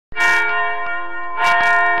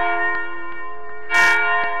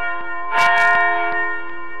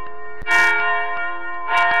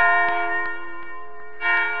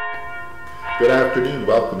Good afternoon.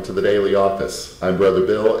 Welcome to the Daily Office. I'm Brother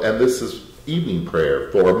Bill, and this is evening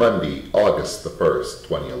prayer for Monday, August the 1st,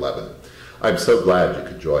 2011. I'm so glad you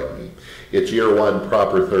could join me. It's year 1,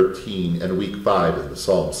 proper 13, and week 5 in the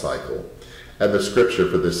Psalm cycle. And the scripture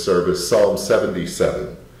for this service, Psalm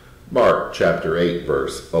 77, Mark chapter 8,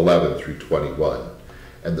 verse 11 through 21,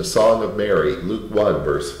 and the Song of Mary, Luke 1,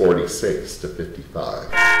 verse 46 to 55.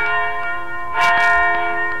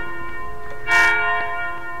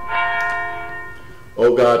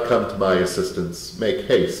 O God, come to my assistance. Make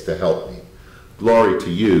haste to help me. Glory to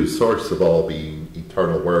you, source of all being,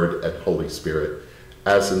 eternal Word and Holy Spirit,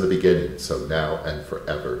 as in the beginning, so now and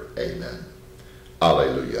forever. Amen.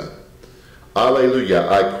 Alleluia. Alleluia.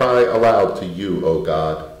 I cry aloud to you, O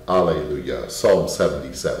God. Alleluia. Psalm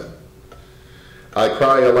 77. I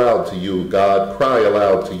cry aloud to you, God. Cry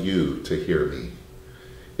aloud to you to hear me.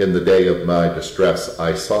 In the day of my distress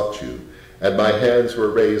I sought you, and my hands were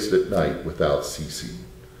raised at night without ceasing.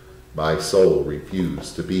 My soul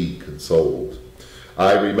refused to be consoled.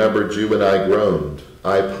 I remembered you and I groaned.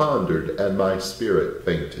 I pondered and my spirit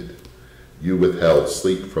fainted. You withheld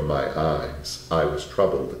sleep from my eyes. I was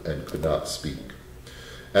troubled and could not speak.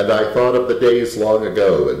 And I thought of the days long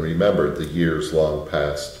ago and remembered the years long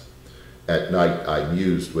past. At night I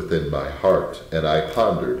mused within my heart, and I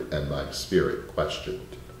pondered and my spirit questioned.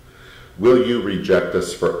 Will you reject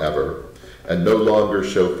us forever, and no longer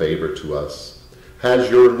show favor to us?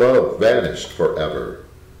 Has your love vanished forever?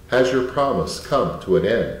 Has your promise come to an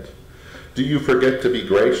end? Do you forget to be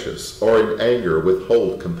gracious, or in anger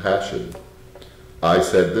withhold compassion? I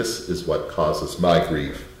said, this is what causes my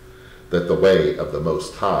grief, that the way of the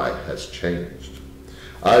Most High has changed.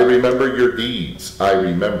 I remember your deeds, I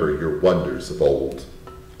remember your wonders of old.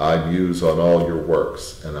 I muse on all your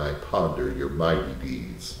works, and I ponder your mighty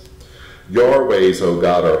deeds. Your ways, O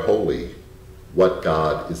God, are holy. What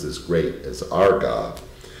God is as great as our God?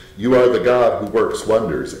 You are the God who works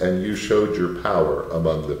wonders, and you showed your power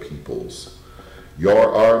among the peoples.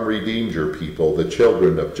 Your arm redeemed your people, the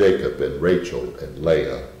children of Jacob and Rachel and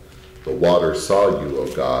Leah. The waters saw you,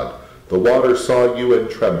 O God. The waters saw you and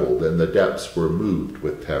trembled, and the depths were moved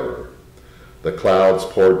with terror. The clouds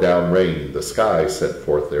poured down rain, the skies sent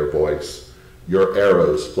forth their voice. Your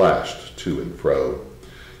arrows flashed to and fro.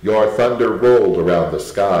 Your thunder rolled around the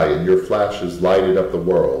sky, and your flashes lighted up the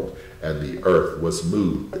world, and the earth was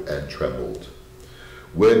moved and trembled.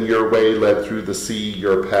 When your way led through the sea,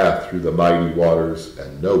 your path through the mighty waters,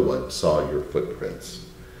 and no one saw your footprints.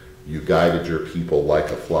 You guided your people like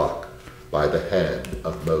a flock by the hand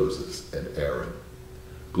of Moses and Aaron.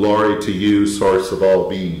 Glory to you, source of all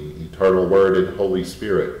being, eternal Word and Holy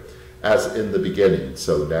Spirit, as in the beginning,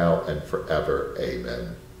 so now and forever.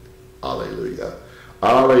 Amen. Alleluia.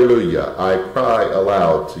 Alleluia. I cry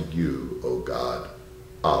aloud to you, O God.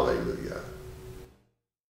 Alleluia.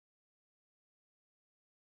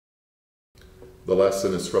 The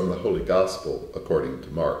lesson is from the Holy Gospel according to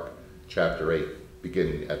Mark, chapter 8,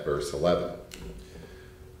 beginning at verse 11.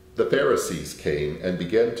 The Pharisees came and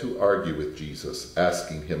began to argue with Jesus,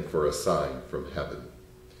 asking him for a sign from heaven.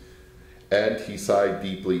 And he sighed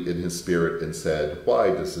deeply in his spirit and said, why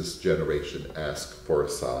does this generation ask for a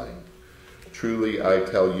sign? Truly, I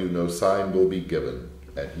tell you, no sign will be given.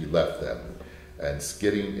 And he left them, and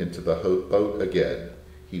skidding into the boat again,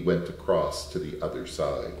 he went across to the other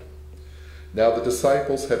side. Now the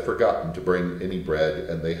disciples had forgotten to bring any bread,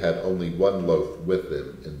 and they had only one loaf with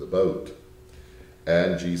them in the boat.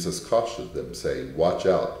 And Jesus cautioned them, saying, watch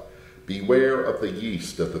out, beware of the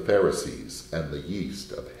yeast of the Pharisees and the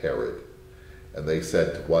yeast of Herod. And they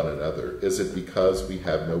said to one another, is it because we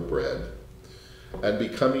have no bread? And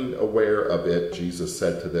becoming aware of it, Jesus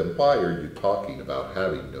said to them, why are you talking about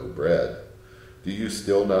having no bread? Do you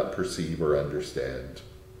still not perceive or understand?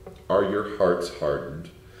 Are your hearts hardened?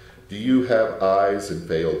 Do you have eyes and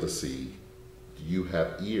fail to see? Do you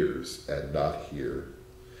have ears and not hear?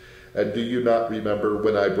 And do you not remember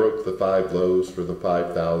when I broke the 5 loaves for the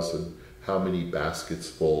 5,000? How many baskets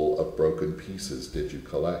full of broken pieces did you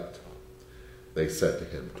collect? They said to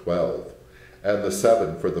him, 12. And the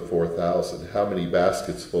 7 for the 4,000, how many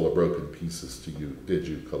baskets full of broken pieces did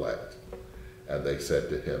you collect? And they said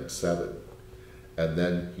to him, 7. And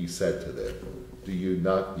then he said to them, do you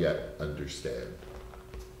not yet understand?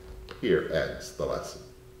 Here ends the lesson.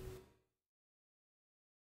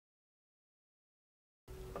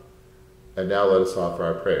 And now let us offer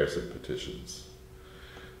our prayers and petitions,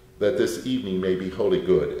 that this evening may be wholly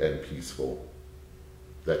good and peaceful,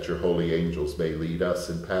 that your holy angels may lead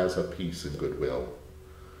us in paths of peace and goodwill,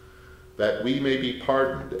 that we may be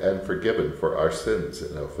pardoned and forgiven for our sins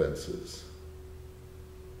and offenses,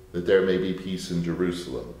 that there may be peace in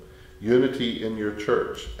Jerusalem, unity in your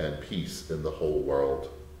church, and peace in the whole world.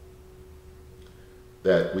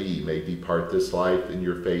 That we may depart this life in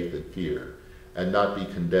your faith and fear, and not be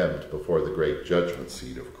condemned before the great judgment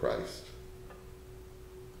seat of Christ.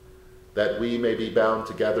 That we may be bound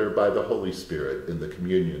together by the Holy Spirit in the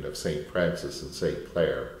communion of St. Francis and St.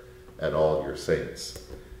 Clare and all your saints,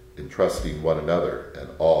 entrusting one another and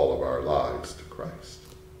all of our lives to Christ,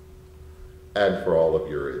 and for all of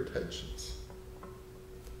your intentions.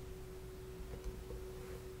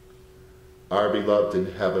 Our beloved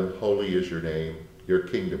in heaven, holy is your name. Your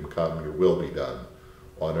kingdom come, your will be done,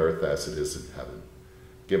 on earth as it is in heaven.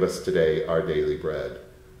 Give us today our daily bread.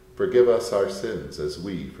 Forgive us our sins as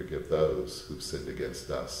we forgive those who've sinned against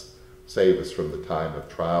us. Save us from the time of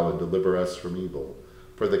trial and deliver us from evil.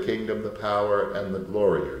 For the kingdom, the power, and the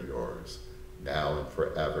glory are yours, now and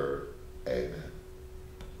forever. Amen.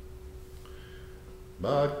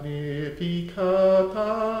 Magnificat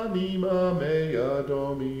anima mea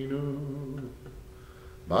Dominum.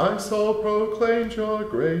 My soul proclaims your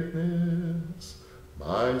greatness.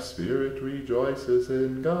 My spirit rejoices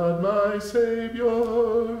in God my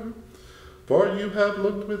Savior. For you have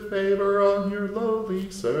looked with favor on your lowly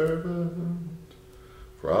servant.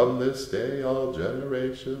 From this day all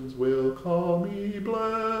generations will call me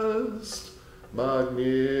blessed.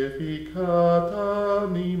 Magnificat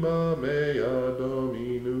anima mea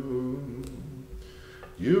Dominum.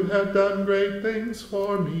 You have done great things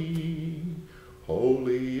for me.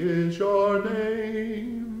 Holy is your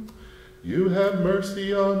name. You have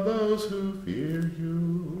mercy on those who fear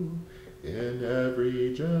you in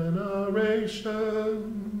every generation.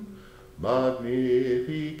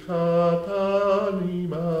 Magnificat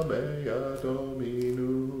anima mea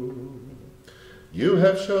Dominum. You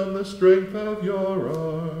have shown the strength of your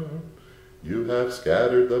arm. You have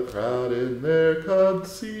scattered the proud in their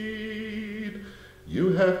conceit.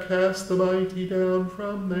 You have cast the mighty down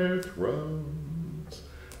from their thrones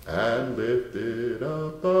and lifted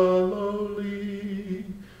up the lowly.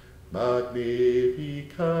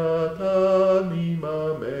 Magnificat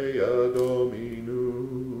anima mea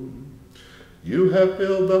Dominum. You have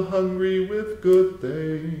filled the hungry with good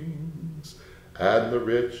things, and the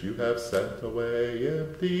rich you have sent away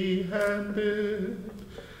empty-handed.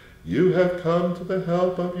 You have come to the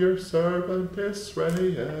help of your servant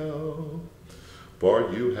Israel,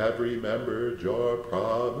 for you have remembered your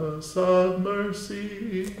promise of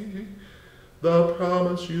mercy, the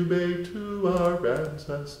promise you made to our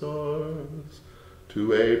ancestors,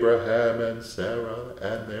 to Abraham and Sarah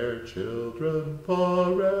and their children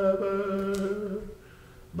forever.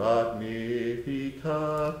 Magnificat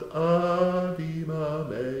anima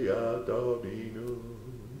mea Dominum.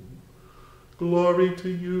 Glory to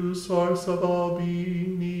you, source of all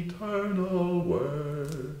being, eternal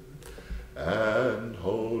Word, and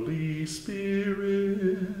Holy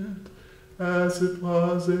Spirit, as it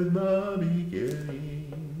was in the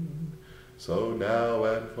beginning, so now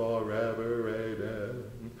and forever. Amen.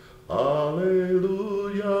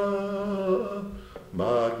 Alleluia.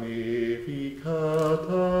 Magnificat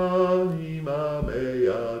anima mea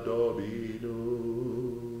Dominum.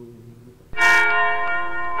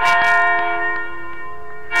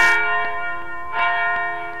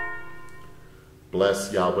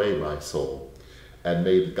 Bless Yahweh, my soul, and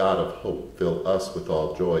may the God of hope fill us with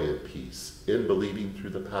all joy and peace in believing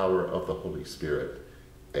through the power of the Holy Spirit.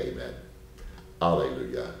 Amen.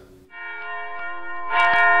 Alleluia.